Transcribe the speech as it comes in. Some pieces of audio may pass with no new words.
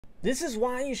This is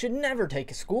why you should never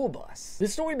take a school bus.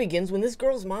 This story begins when this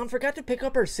girl's mom forgot to pick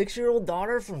up her 6-year-old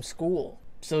daughter from school.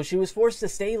 So she was forced to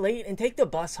stay late and take the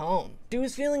bus home. She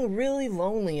was feeling really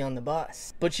lonely on the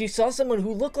bus, but she saw someone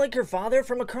who looked like her father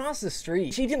from across the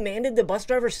street. She demanded the bus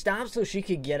driver stop so she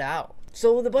could get out.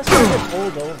 So the bus driver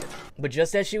pulled over. But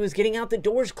just as she was getting out, the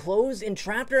doors closed and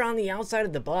trapped her on the outside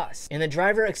of the bus, and the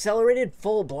driver accelerated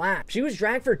full blast. She was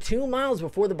dragged for 2 miles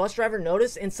before the bus driver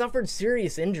noticed and suffered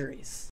serious injuries.